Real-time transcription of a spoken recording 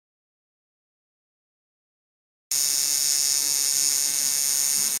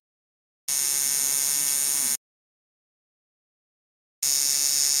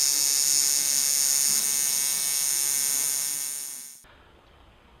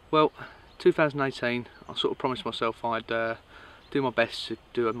Well, 2018, I sort of promised myself I'd do my best to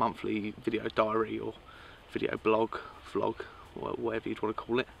do a monthly video diary or video blog, vlog, or whatever you'd want to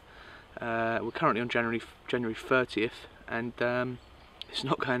call it. We're currently on January 30th, and it's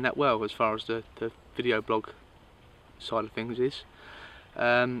not going that well as far as the video blog side of things is.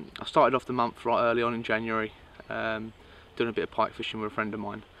 I started off the month right early on in January, doing a bit of pike fishing with a friend of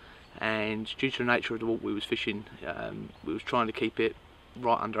mine, and due to the nature of the water we was fishing, we was trying to keep it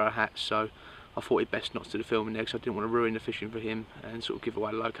right under our hats, so I thought it best not to do the filming there because I didn't want to ruin the fishing for him and sort of give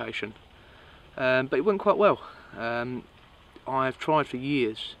away the location. But it went quite well. I've tried for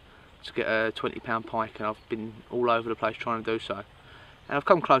years to get a 20-pound pike, and I've been all over the place trying to do so. And I've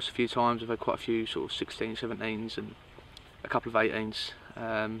come close a few times. I've had quite a few sort of 16s, 17s and a couple of 18s.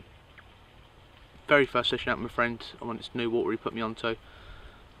 Very first session out with my friend on this new water he put me onto,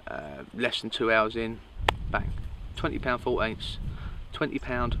 less than 2 hours in, bang, 20-pound 14ths,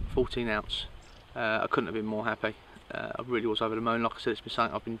 20-pound 14 ounce. I couldn't have been more happy. I really was over the moon. Like I said, it's been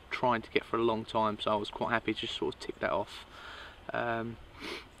something I've been trying to get for a long time, so I was quite happy to just sort of tick that off.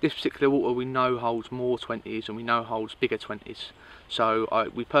 This particular water we know holds more 20s and we know holds bigger 20s, so I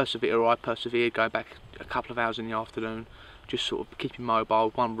persevered, going back a couple of hours in the afternoon, just sort of keeping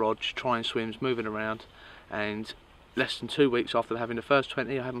mobile, one rod, just trying swims, moving around, and less than 2 weeks after having the first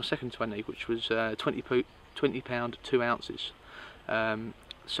 20, I had my second 20, which was 20-pound 2 ounces.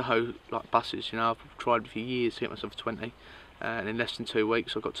 So, like buses, you know, I've tried for years to get myself a 20, and in less than 2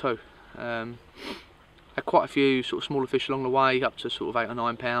 weeks I got two. Had quite a few sort of smaller fish along the way, up to sort of 8 or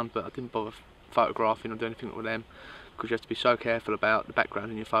 9 pound, but I didn't bother photographing or doing anything with them because you have to be so careful about the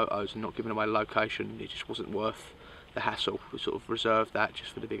background in your photos and not giving away the location. It just wasn't worth the hassle. We sort of reserved that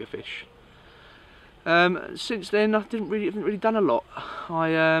just for the bigger fish. Since then, I haven't really done a lot.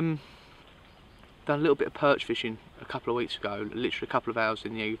 I done a little bit of perch fishing a couple of weeks ago, literally a couple of hours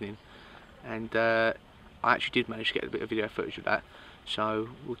in the evening, and I actually did manage to get a bit of video footage of that, so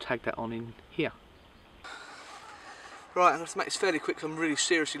we'll tag that on in here. Right, I'm going to make this fairly quick because I'm really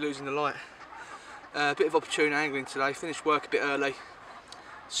seriously losing the light. A bit of opportune angling today, finished work a bit early.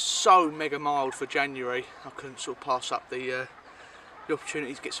 So mega mild for January, I couldn't sort of pass up the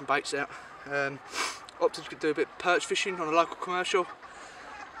opportunity to get some baits out. Opted to do a bit of perch fishing on a local commercial.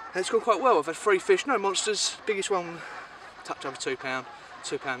 And it's gone quite well. I've had 3 fish, no monsters. Biggest one, touch over 2 pound,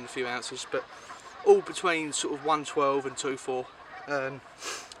 2 pound and a few ounces, but all between sort of 112 and 24. Give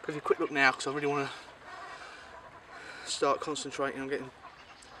you a quick look now because I really want to start concentrating on getting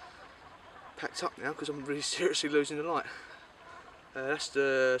packed up now because I'm really seriously losing the light. That's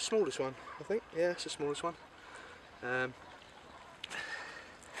the smallest one, I think. Yeah, that's the smallest one.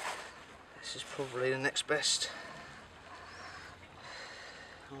 This is probably the next best.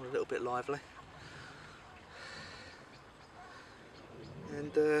 Oh, a little bit lively.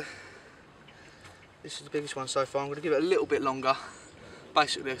 And this is the biggest one so far. I'm going to give it a little bit longer,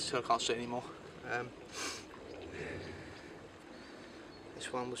 basically until I can't see anymore.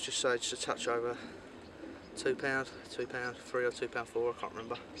 This one was just a touch over 2 pound, 2 pound 3 or 2 pound 4, I can't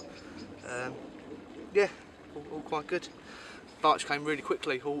remember. Yeah, all quite good. Bites came really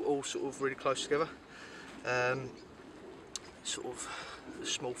quickly, all sort of really close together. Sort of a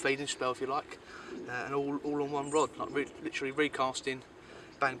small feeding spell, if you like, and all on one rod, like literally recasting,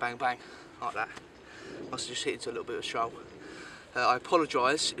 bang, bang, bang, like that. Must have just hit into a little bit of a shoal. I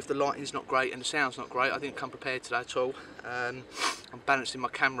apologise if the lighting's not great and the sound's not great. I didn't come prepared today at all. I'm balancing my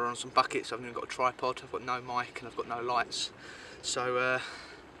camera on some buckets. I haven't even got a tripod. I've got no mic and I've got no lights. So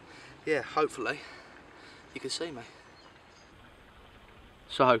yeah, hopefully you can see me.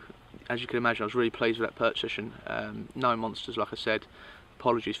 So, as you can imagine, I was really pleased with that perch session. No monsters, like I said.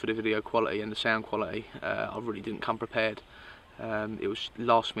 Apologies for the video quality and the sound quality. I really didn't come prepared. It was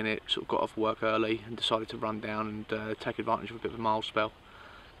last minute, sort of got off work early and decided to run down and take advantage of a bit of a mild spell.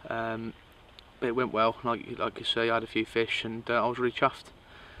 But it went well, like you see. I had a few fish and I was really chuffed.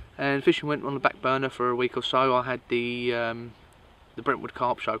 And fishing went on the back burner for a week or so. I had the Brentwood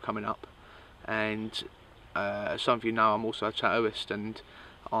Carp Show coming up, and some of you know I'm also a tattooist, and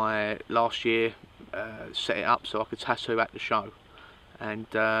I last year set it up so I could tattoo at the show, and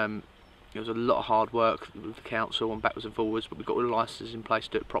it was a lot of hard work with the council and backwards and forwards, but we got all the licences in place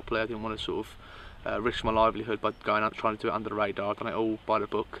to do it properly. I didn't want to sort of risk my livelihood by going out trying to do it under the radar. I got it all by the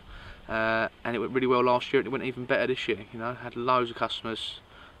book, and it went really well last year, and it went even better this year. You know, had loads of customers,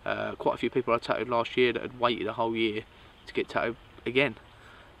 quite a few people I tattooed last year that had waited a whole year to get tattooed again.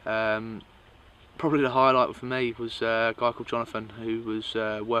 Probably the highlight for me was a guy called Jonathan, who was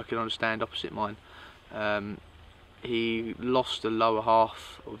working on a stand opposite mine. He lost the lower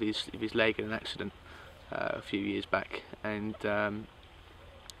half of his leg in an accident a few years back, and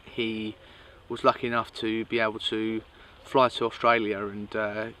he was lucky enough to be able to fly to Australia and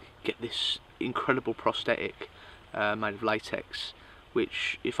get this incredible prosthetic made of latex,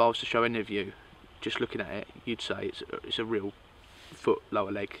 which if I was to show any of you, just looking at it, you'd say it's a real foot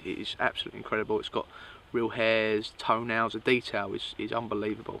lower leg. It is absolutely incredible. It's got real hairs, toenails, the detail is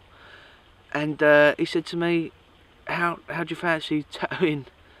unbelievable. And he said to me, how do you fancy tattooing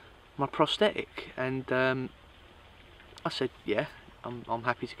my prosthetic? And I said, yeah, I'm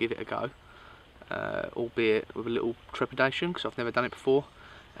happy to give it a go, albeit with a little trepidation because I've never done it before.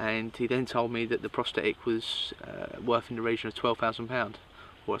 And he then told me that the prosthetic was worth in the region of £12,000,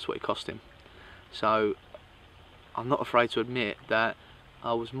 or that's what it cost him. So I'm not afraid to admit that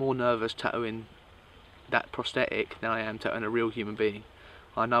I was more nervous tattooing that prosthetic than I am tattooing a real human being.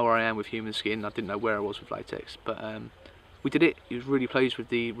 I know where I am with human skin. I didn't know where I was with latex, but we did it. He was really pleased with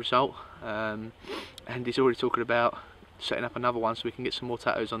the result, and he's already talking about setting up another one so we can get some more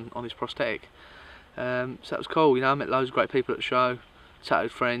tattoos on his prosthetic. So that was cool. You know, I met loads of great people at the show,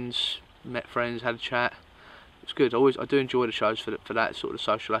 tattooed friends, met friends, had a chat. It was good. I do enjoy the shows for that sort of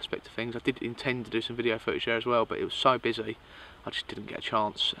social aspect of things. I did intend to do some video footage there as well, but it was so busy I just didn't get a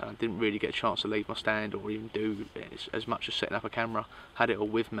chance. I didn't really get a chance to leave my stand or even do as much as setting up a camera. Had it all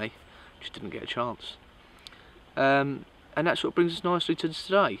with me, just didn't get a chance. And that's what brings us nicely to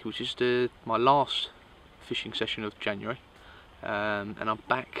today, which is my last fishing session of January. And I'm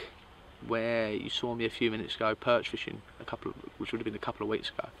back where you saw me a few minutes ago, perch fishing, which would have been a couple of weeks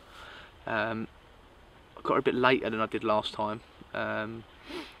ago. I got a bit later than I did last time,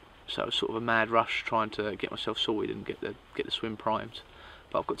 so it was sort of a mad rush trying to get myself sorted and get the swim primed.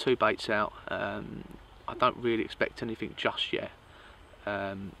 But I've got 2 baits out. I don't really expect anything just yet.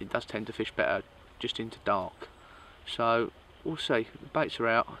 It does tend to fish better just into dark, so we'll see. The baits are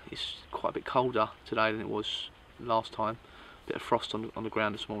out. It's quite a bit colder today than it was last time. Bit of frost on the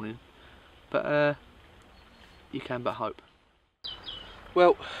ground this morning, but you can but hope.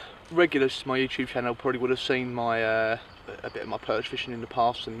 Well, regulars to my YouTube channel probably would have seen my a bit of my perch fishing in the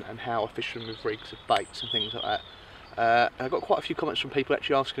past and how I fish them with rigs of baits and things like that. I got quite a few comments from people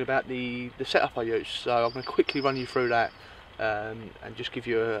actually asking about the setup I use, so I'm going to quickly run you through that and just give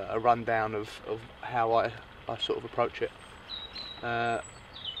you a rundown of how I sort of approach it.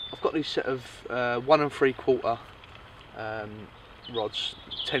 I've got these set of 1 3/4 rods,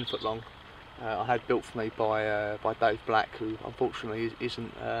 10 foot long. I had built for me by Dave Black, who unfortunately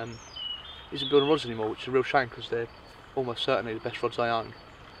isn't building rods anymore, which is a real shame because they're almost certainly the best rods I own.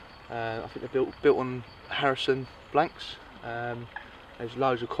 I think they're built on Harrison blanks. There's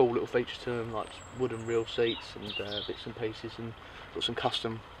loads of cool little features to them, like wooden reel seats and bits and pieces, and got some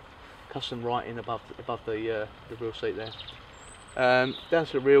custom writing above the reel seat there. Down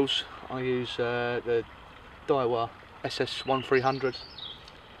to the reels, I use the Daiwa SS1300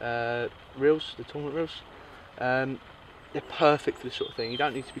 reels, the tournament reels. They're perfect for this sort of thing. You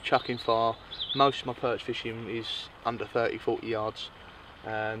don't need to be chucking far. Most of my perch fishing is under 30-40 yards.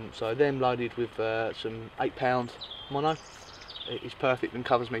 So them loaded with some 8-pound mono is perfect and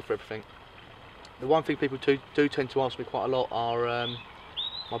covers me for everything. The one thing people do tend to ask me quite a lot are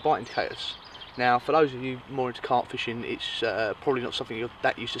my bite indicators. Now, for those of you more into carp fishing, it's probably not something you're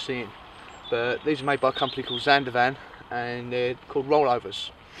that used to seeing, but these are made by a company called Zandervan, and they're called rollovers.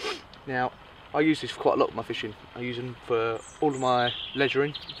 Now, I use this for quite a lot of my fishing. I use them for all of my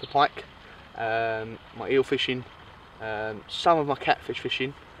leisuring for pike, my eel fishing, some of my catfish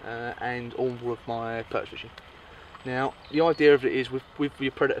fishing, and all of my perch fishing. Now, the idea of it is with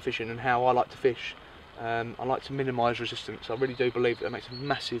your predator fishing and how I like to fish, I like to minimise resistance. I really do believe that it makes a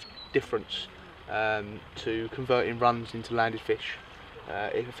massive difference to converting runs into landed fish.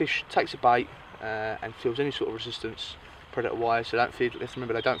 If a fish takes a bait and feels any sort of resistance predator-wise, let's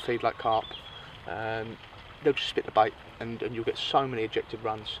remember they don't feed like carp, they'll just spit the bait and you'll get so many ejected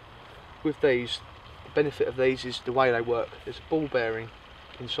runs. With these, the benefit of these is the way they work. There's a ball bearing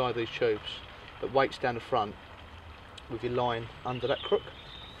inside these tubes that weights down the front with your line under that crook.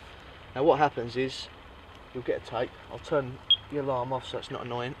 Now what happens is you'll get a take. I'll turn the alarm off so it's not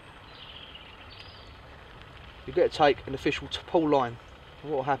annoying. You get a take and the fish will pull line.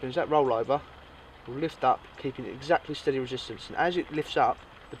 And what will happen is that rollover will lift up, keeping exactly steady resistance, and as it lifts up,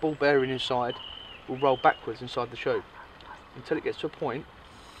 the ball bearing inside will roll backwards inside the tube until it gets to a point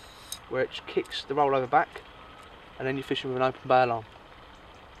where it kicks the rollover back, and then you're fishing with an open bail arm.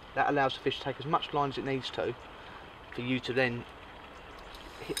 That allows the fish to take as much line as it needs to for you to then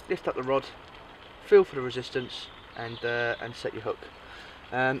lift up the rod, feel for the resistance, and set your hook.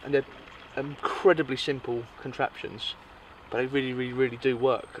 And they're incredibly simple contraptions, but they really do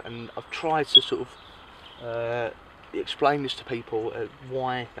work. And I've tried to sort of explain this to people,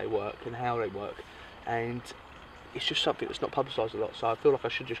 why they work and how they work, and it's just something that's not publicised a lot, so I feel like I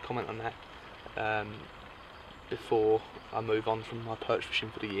should just comment on that before I move on from my perch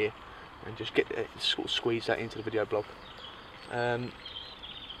fishing for the year, and just sort of squeeze that into the video blog.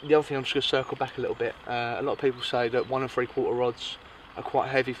 The other thing, I'm just going to circle back a little bit. A lot of people say that 1 3/4 rods are quite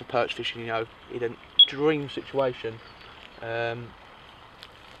heavy for perch fishing. You know, in a dream situation, get a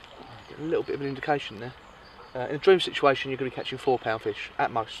little bit of an indication there. In a dream situation, you're going to be catching 4-pound fish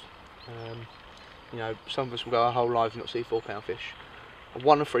at most. You know, some of us will go our whole lives and not see 4-pound fish. A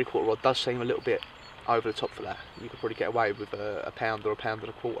 1 3/4 rod does seem a little bit over the top for that. You could probably get away with a pound or a pound and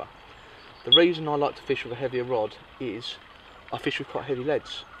a quarter. The reason I like to fish with a heavier rod is I fish with quite heavy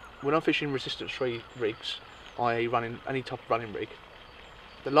leads. When I'm fishing resistance-free rigs, i.e. running any type of running rig,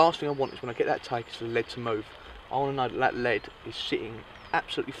 the last thing I want is when I get that take is for the lead to move. I want to know that that lead is sitting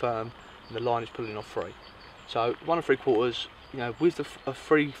absolutely firm and the line is pulling off free. So 1 3/4, you know, with a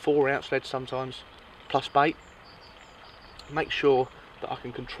 3-4 ounce lead sometimes, plus bait, make sure that I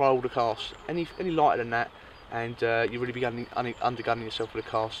can control the cast. Any lighter than that, and you really be undergunning yourself with a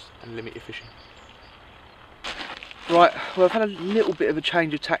cast and limit your fishing. Right, well, I've had a little bit of a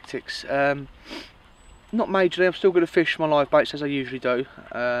change of tactics. Not majorly, I'm still going to fish my live baits as I usually do,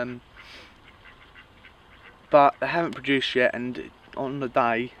 but they haven't produced yet, and on the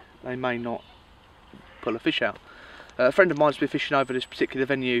day they may not pull a fish out. A friend of mine's been fishing over this particular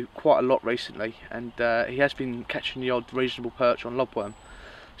venue quite a lot recently, and he has been catching the odd reasonable perch on lobworm.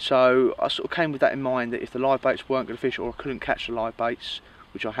 So I sort of came with that in mind, that if the live baits weren't going to fish, or I couldn't catch the live baits,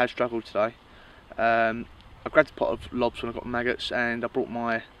 which I have struggled today, I grabbed a pot of lobs when I got maggots, and I brought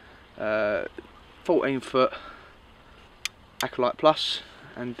my 14-foot Acolyte Plus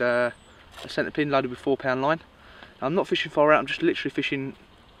and a centre pin loaded with 4-pound line. Now, I'm not fishing far out, I'm just literally fishing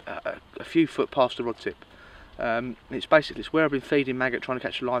a few foot past the rod tip. It's where I've been feeding maggot trying to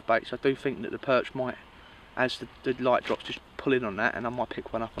catch a live bait, so I do think that the perch might, as the light drops, just pull in on that, and I might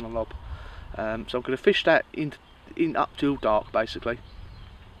pick one up on a lob. So I'm going to fish that in up till dark, basically,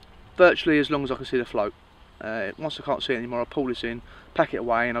 virtually as long as I can see the float. Once I can't see it anymore, I'll pull this in, pack it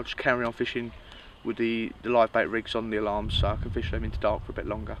away, and I'll just carry on fishing with the live bait rigs on the alarms, so I can fish them into dark for a bit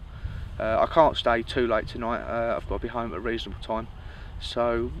longer. I can't stay too late tonight, I've got to be home at a reasonable time,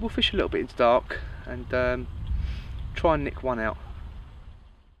 so we'll fish a little bit into dark and try and nick one out.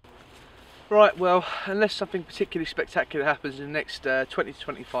 Right, well, unless something particularly spectacular happens in the next 20 to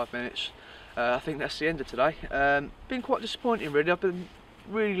 25 minutes, I think that's the end of today. Been quite disappointing, really. I've been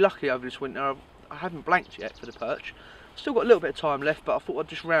really lucky over this winter. I haven't blanked yet for the perch. Still got a little bit of time left, but I thought I'd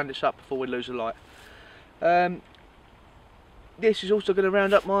just round this up before we lose the light. This is also going to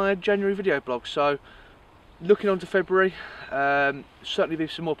round up my January video blog, so looking on to February, certainly be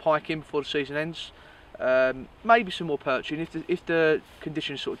some more piking before the season ends. Maybe some more perching if the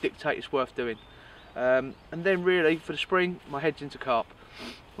conditions sort of dictate it's worth doing. And then really for the spring, my head's into carp.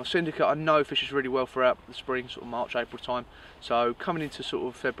 My syndicate I know fishes really well throughout the spring, sort of March, April time. So coming into sort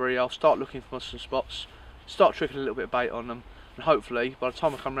of February, I'll start looking for some spots, start tricking a little bit of bait on them, and hopefully by the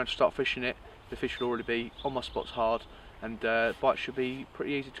time I come around to start fishing it, the fish will already be on my spots hard, and bites should be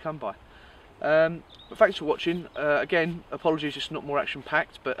pretty easy to come by. But thanks for watching. Again, apologies, it's not more action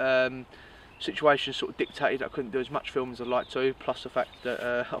packed, but situations sort of dictated I couldn't do as much film as I'd like to, plus the fact that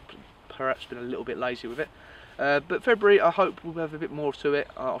I've perhaps been a little bit lazy with it. But February, I hope we'll have a bit more to it.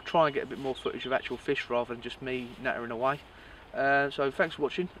 I'll try and get a bit more footage of actual fish rather than just me nattering away. So thanks for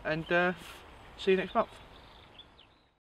watching, and see you next month.